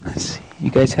You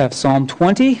guys have Psalm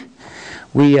 20.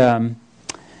 I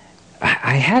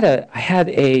had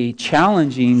a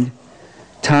challenging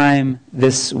time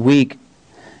this week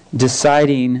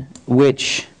deciding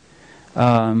which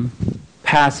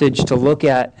passage to look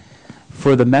at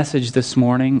for the message this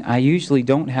morning. I usually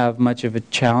don't have much of a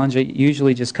challenge. I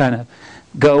usually just kind of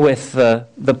go with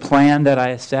the plan that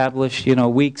I established,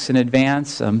 weeks in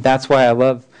advance. That's why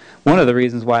one of the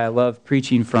reasons why I love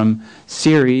preaching from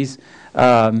series,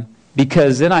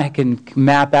 because then I can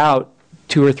map out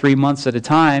 2 or 3 months at a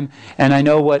time, and I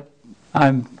know what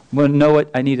I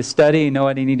need to study, know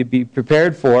what I need to be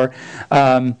prepared for.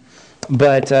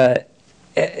 But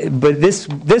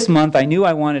this month I knew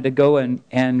I wanted to go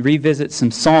and revisit some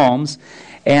Psalms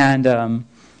and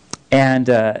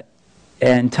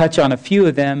touch on a few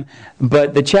of them.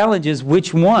 But the challenge is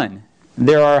which one?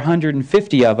 There are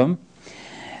 150 of them,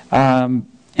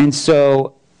 and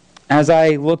so as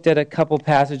I looked at a couple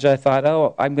passages, I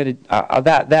thought, I'm going to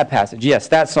that passage, yes,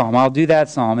 that psalm. I'll do that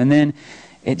psalm, and then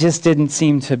it just didn't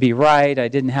seem to be right. I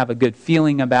didn't have a good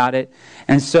feeling about it,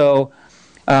 and so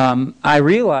I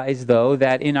realized, though,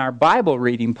 that in our Bible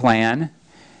reading plan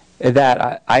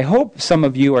that I hope some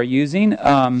of you are using,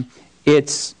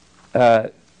 it's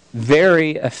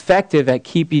very effective at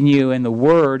keeping you in the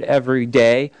Word every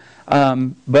day.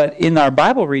 But in our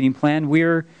Bible reading plan,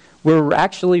 we're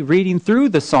actually reading through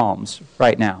the Psalms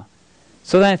right now.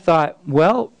 So then I thought,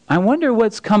 well, I wonder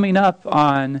what's coming up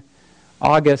on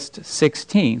August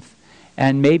 16th,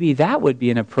 and maybe that would be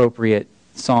an appropriate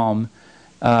psalm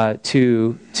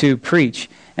to preach.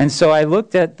 And so I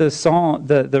looked at the psalm,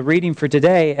 the reading for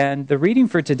today, and the reading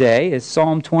for today is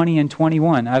Psalm 20 and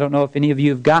 21. I don't know if any of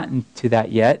you have gotten to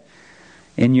that yet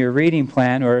in your reading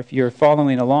plan, or if you're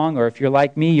following along, or if you're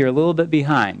like me, you're a little bit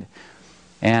behind.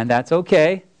 And that's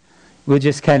okay. We'll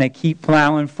just kind of keep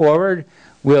plowing forward.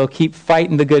 We'll keep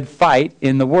fighting the good fight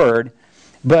in the Word.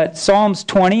 But Psalms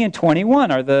 20 and 21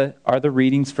 are the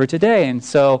readings for today. And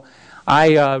so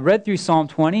I read through Psalm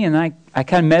 20, and I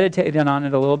kind of meditated on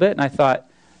it a little bit, and I thought,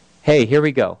 hey, here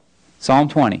we go. Psalm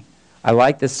 20. I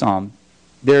like this psalm.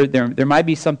 There might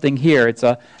be something here. It's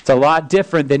a lot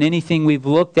different than anything we've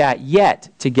looked at yet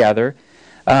together.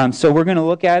 So we're going to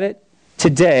look at it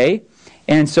today.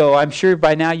 And so I'm sure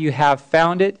by now you have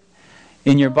found it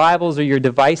in your Bibles or your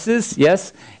devices,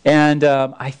 yes? And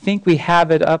I think we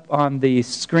have it up on the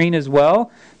screen as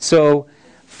well. So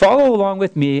follow along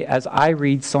with me as I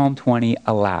read Psalm 20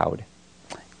 aloud.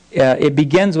 It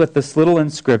begins with this little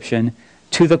inscription,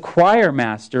 "To the choir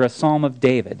master, a psalm of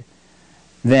David."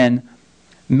 Then,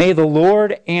 "May the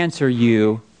Lord answer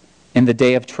you in the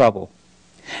day of trouble.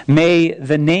 May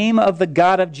the name of the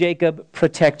God of Jacob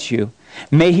protect you.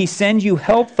 May he send you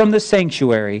help from the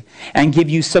sanctuary and give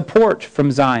you support from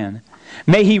Zion.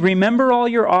 May he remember all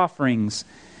your offerings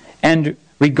and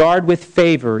regard with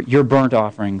favor your burnt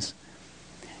offerings."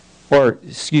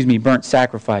 Burnt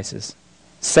sacrifices.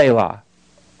 Selah.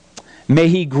 "May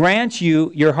he grant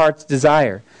you your heart's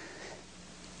desire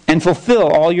and fulfill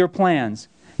all your plans.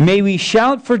 May we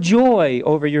shout for joy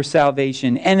over your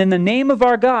salvation, and in the name of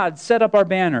our God set up our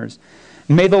banners.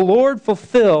 May the Lord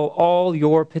fulfill all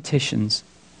your petitions.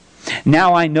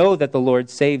 Now I know that the Lord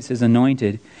saves his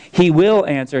anointed. He will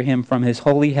answer him from his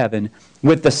holy heaven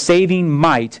with the saving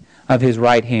might of his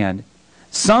right hand.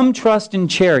 Some trust in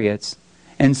chariots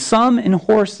and some in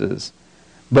horses,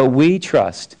 but we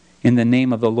trust in the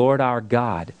name of the Lord our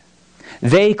God.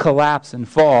 They collapse and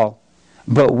fall,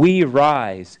 but we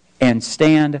rise and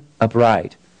stand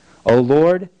upright. O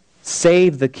Lord,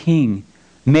 save the King.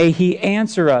 May he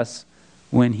answer us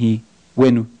when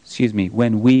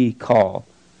we call."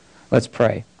 Let's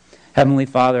pray. Heavenly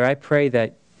Father, I pray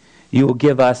that you will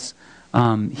give us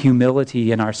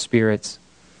humility in our spirits.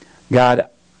 God,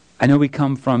 I know we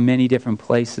come from many different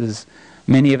places.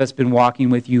 Many of us have been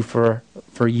walking with you for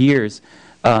years.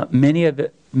 Many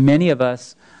of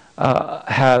us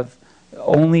have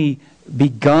only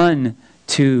begun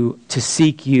to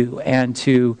seek you and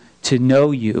to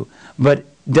know you. But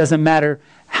it doesn't matter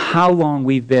how long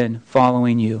we've been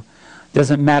following you.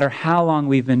 Doesn't matter how long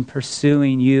we've been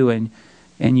pursuing you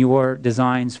and your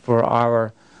designs for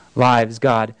our lives,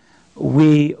 God.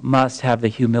 We must have the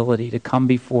humility to come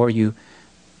before you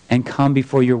and come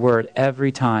before your word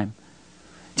every time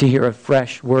to hear a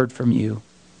fresh word from you,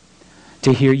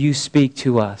 to hear you speak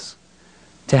to us,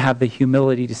 to have the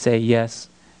humility to say, yes,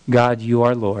 God, you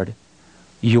are Lord.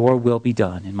 Your will be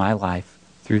done in my life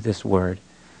through this word.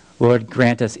 Lord,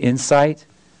 grant us insight.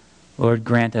 Lord,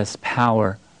 grant us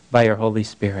power by your Holy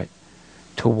Spirit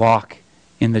to walk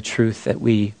in the truth that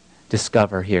we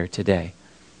discover here today.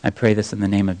 I pray this in the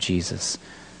name of Jesus.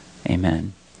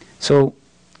 Amen. So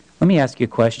Let me ask you a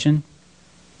question.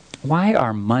 Why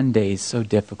are Mondays so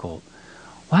difficult?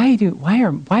 Why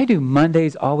do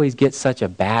Mondays always get such a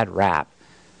bad rap?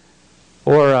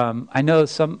 Or I know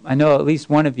at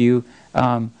least one of you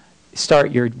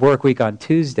start your work week on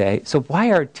Tuesday. So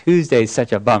why are Tuesdays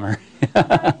such a bummer?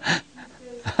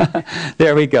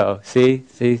 There we go.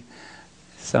 See,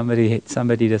 somebody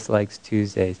dislikes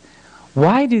Tuesdays.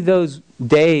 Why do those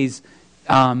days?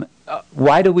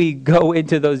 Why do we go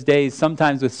into those days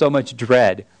sometimes with so much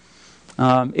dread?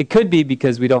 It could be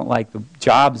because we don't like the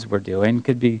jobs we're doing. It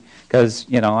could be because,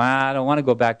 I don't want to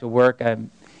go back to work.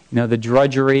 The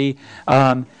drudgery.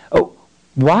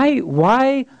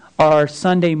 Why are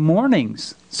Sunday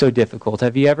mornings so difficult?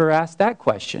 Have you ever asked that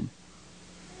question?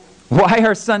 Why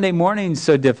are Sunday mornings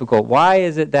so difficult? Why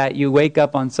is it that you wake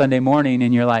up on Sunday morning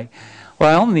and you're like, well,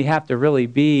 I only have to really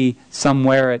be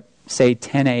somewhere at, say,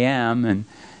 10 a.m. and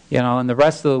the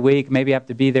rest of the week, maybe I have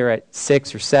to be there at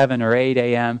 6 or 7 or 8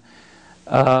 a.m.,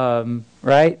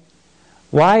 right?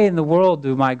 Why in the world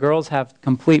do my girls have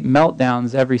complete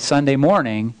meltdowns every Sunday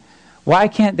morning? Why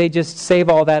can't they just save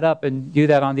all that up and do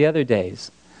that on the other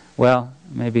days? Well,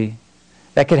 maybe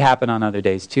that could happen on other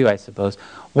days too, I suppose.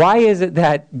 Why is it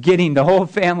that getting the whole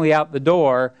family out the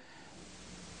door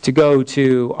to go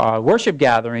to a worship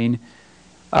gathering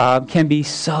can be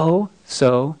so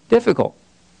difficult?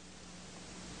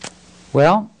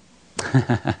 Well,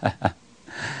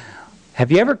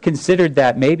 have you ever considered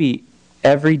that maybe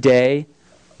every day,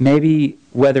 maybe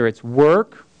whether it's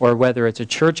work or whether it's a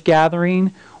church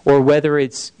gathering or whether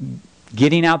it's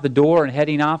getting out the door and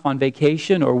heading off on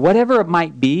vacation or whatever it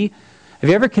might be, have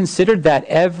you ever considered that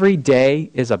every day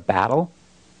is a battle?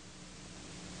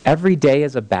 Every day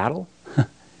is a battle?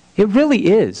 It really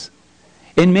is.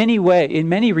 In many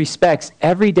respects,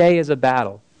 every day is a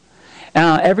battle.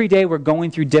 Every day we're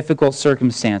going through difficult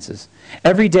circumstances.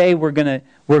 Every day we're gonna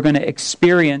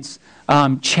experience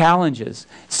challenges.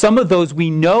 Some of those we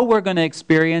know we're going to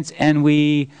experience, and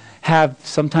we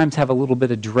sometimes have a little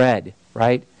bit of dread,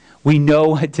 right? We know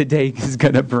what today is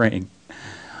going to bring.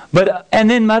 And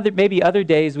then maybe other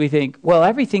days we think, well,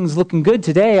 everything's looking good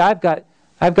today. I've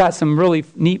got some really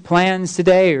neat plans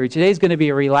today, or today's going to be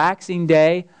a relaxing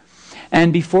day.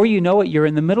 And before you know it, you're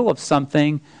in the middle of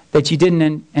something that you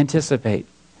didn't anticipate,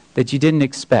 that you didn't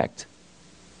expect.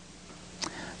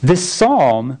 This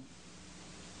psalm,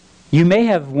 you may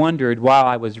have wondered while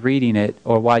I was reading it,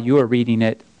 or while you were reading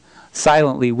it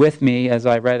silently with me as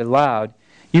I read it aloud,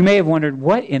 you may have wondered,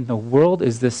 what in the world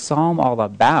is this psalm all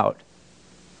about?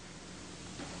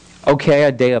 Okay,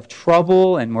 a day of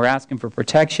trouble, and we're asking for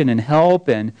protection and help,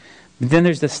 and then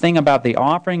there's this thing about the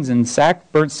offerings and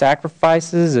burnt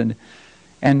sacrifices,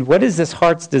 and what is this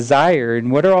heart's desire,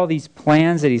 and what are all these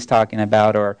plans that he's talking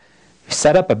about, or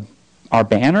set up our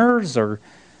banners, or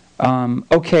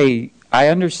okay, I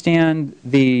understand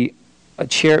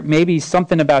maybe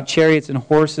something about chariots and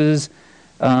horses,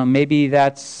 maybe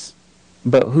that's,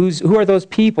 but who are those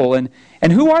people, and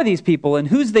who are these people, and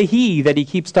who's the he that he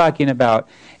keeps talking about,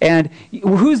 and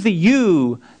who's the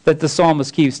you that the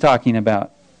psalmist keeps talking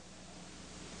about?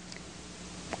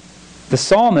 The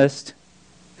psalmist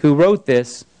who wrote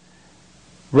this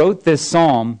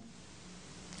psalm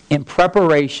in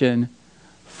preparation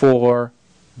for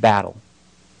battle.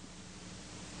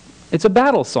 It's a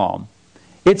battle psalm.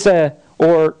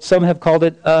 Or some have called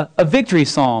it a victory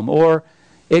psalm, or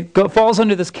it falls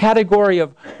under this category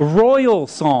of royal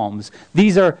psalms.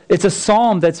 It's a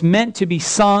psalm that's meant to be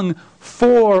sung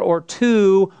for or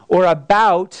to or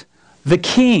about the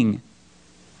king.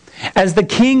 As the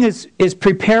king is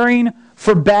preparing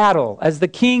for battle, as the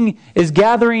king is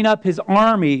gathering up his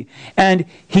army, and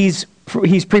he's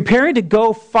preparing to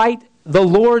go fight the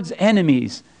Lord's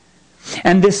enemies.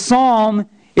 And this psalm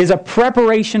is a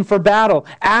preparation for battle,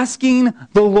 asking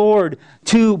the Lord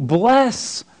to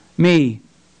bless me,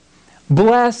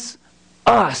 bless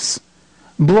us,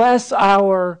 bless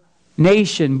our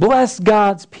nation, bless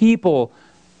God's people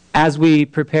as we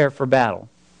prepare for battle.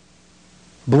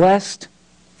 Blessed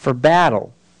for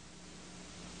battle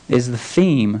is the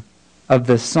theme of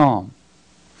this psalm.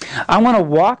 I want to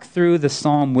walk through the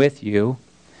psalm with you,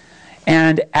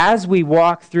 and as we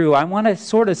walk through, I want to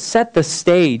sort of set the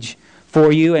stage for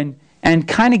you and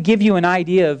kind of give you an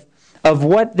idea of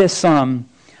what this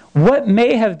what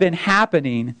may have been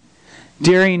happening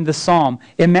during the psalm.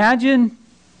 Imagine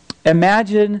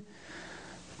the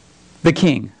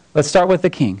king. Let's start with the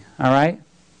king, all right?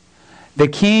 The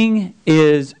king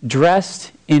is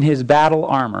dressed in his battle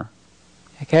armor,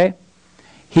 okay?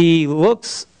 He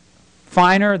looks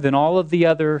finer than all of the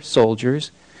other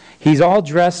soldiers. He's all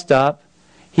dressed up.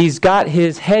 He's got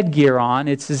his headgear on.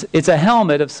 It's a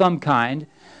helmet of some kind.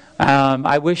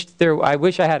 I wish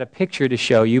I had a picture to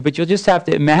show you, but you'll just have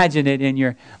to imagine it in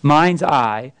your mind's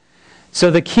eye. So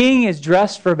the king is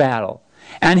dressed for battle,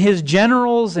 and his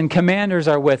generals and commanders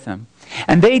are with him.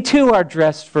 And they too are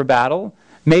dressed for battle.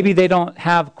 Maybe they don't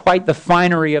have quite the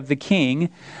finery of the king.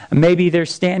 Maybe they're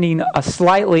standing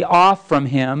slightly off from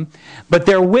him. But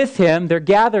they're with him. They're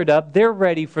gathered up. They're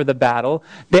ready for the battle.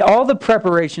 All the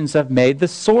preparations have made. The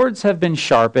swords have been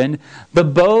sharpened. The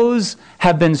bows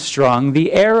have been strung.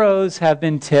 The arrows have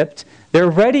been tipped.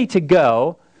 They're ready to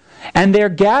go. And they're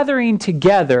gathering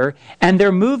together. And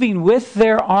they're moving with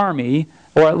their army,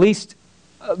 or at least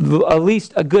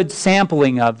a good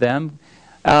sampling of them.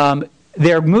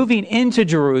 They're moving into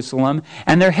Jerusalem,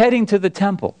 and they're heading to the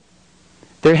temple.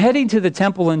 They're heading to the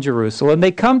temple in Jerusalem.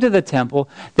 They come to the temple.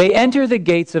 They enter the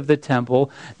gates of the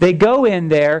temple. They go in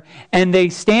there, and they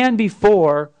stand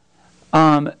before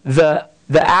the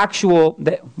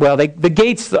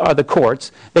gates are the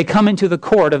courts. They come into the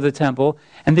court of the temple,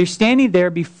 and they're standing there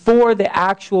before the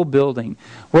actual building,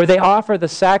 where they offer the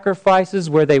sacrifices,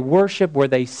 where they worship, where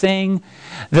they sing.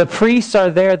 The priests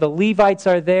are there. The Levites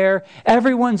are there.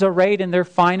 Everyone's arrayed in their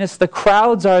finest. The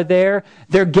crowds are there.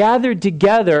 They're gathered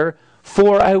together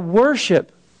for a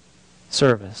worship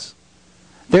service.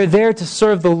 They're there to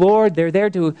serve the Lord. They're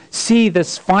there to see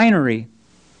this finery.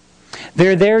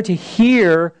 They're there to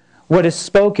hear what is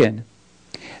spoken.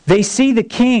 They see the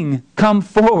king come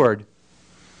forward,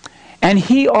 and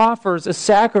he offers a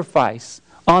sacrifice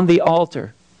on the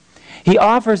altar. He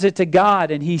offers it to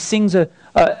God, and he sings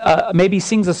maybe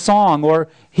sings a song, or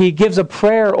he gives a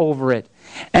prayer over it.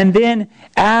 And then,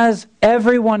 as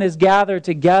everyone is gathered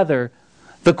together,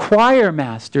 the choir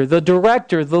master, the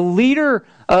director, the leader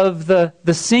of the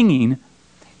singing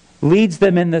leads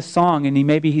them in this song, and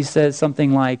maybe he says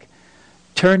something like,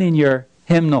 "Turn in your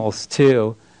hymnals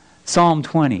to Psalm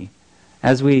 20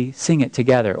 as we sing it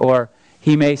together." Or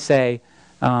he may say,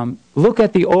 "Look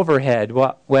at the overhead."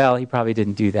 Well, he probably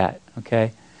didn't do that,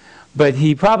 okay? But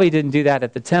he probably didn't do that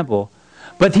at the temple.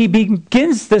 But he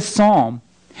begins this psalm,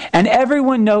 and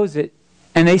everyone knows it,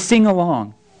 and they sing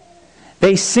along.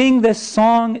 They sing this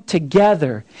song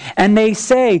together, and they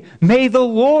say, "May the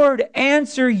Lord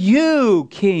answer you,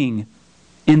 King,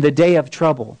 in the day of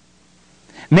trouble.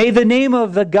 May the name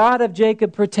of the God of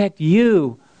Jacob protect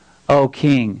you, O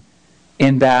King,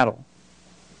 in battle."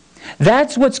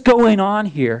 That's what's going on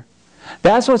here.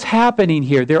 That's what's happening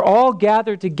here. They're all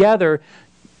gathered together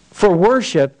for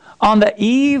worship on the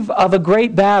eve of a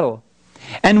great battle.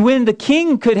 And when the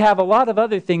king could have a lot of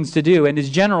other things to do, and his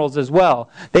generals as well,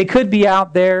 they could be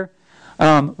out there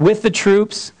with the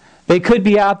troops. They could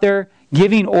be out there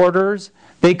giving orders.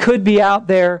 They could be out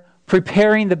there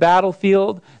preparing the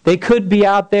battlefield. They could be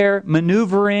out there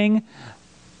maneuvering.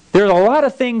 There's a lot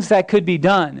of things that could be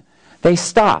done. They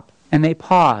stop and they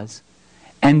pause.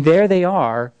 And there they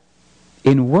are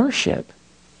in worship.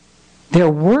 They're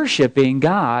worshiping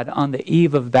God on the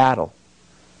eve of battle.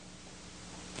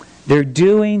 They're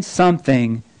doing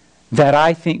something that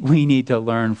I think we need to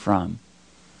learn from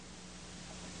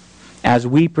as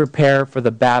we prepare for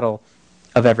the battle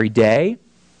of every day,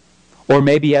 or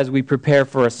maybe as we prepare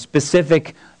for a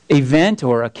specific event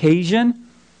or occasion.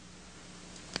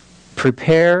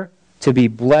 Prepare to be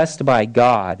blessed by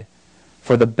God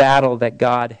for the battle that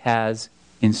God has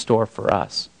in store for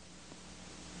us.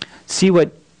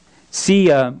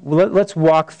 Let's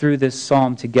walk through this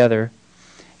psalm together,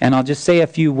 and I'll just say a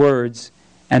few words,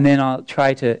 and then I'll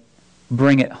try to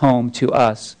bring it home to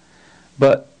us.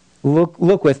 But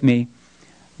look with me.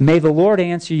 May the Lord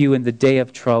answer you in the day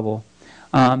of trouble.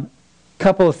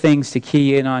 Couple of things to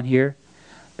key in on here.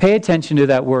 Pay attention to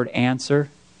that word answer.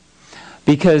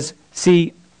 Because,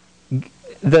 see,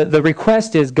 the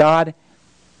request is, God,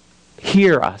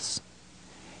 hear us.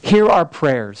 Hear our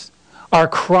prayers, our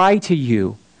cry to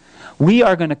you. We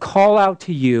are going to call out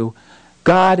to you.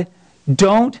 God,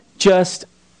 don't just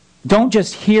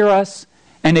hear us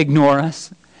and ignore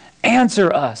us.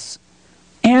 Answer us.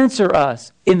 Answer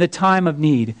us in the time of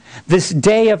need. This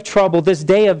day of trouble, this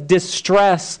day of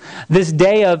distress, this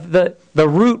day of the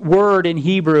root word in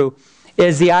Hebrew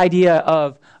is the idea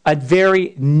of a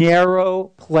very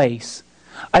narrow place,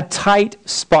 a tight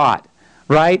spot,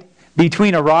 right?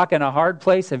 Between a rock and a hard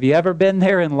place. Have you ever been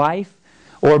there in life?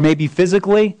 Or maybe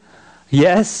physically?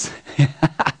 Yes?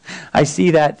 I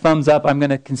see that thumbs up. I'm going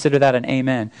to consider that an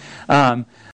amen.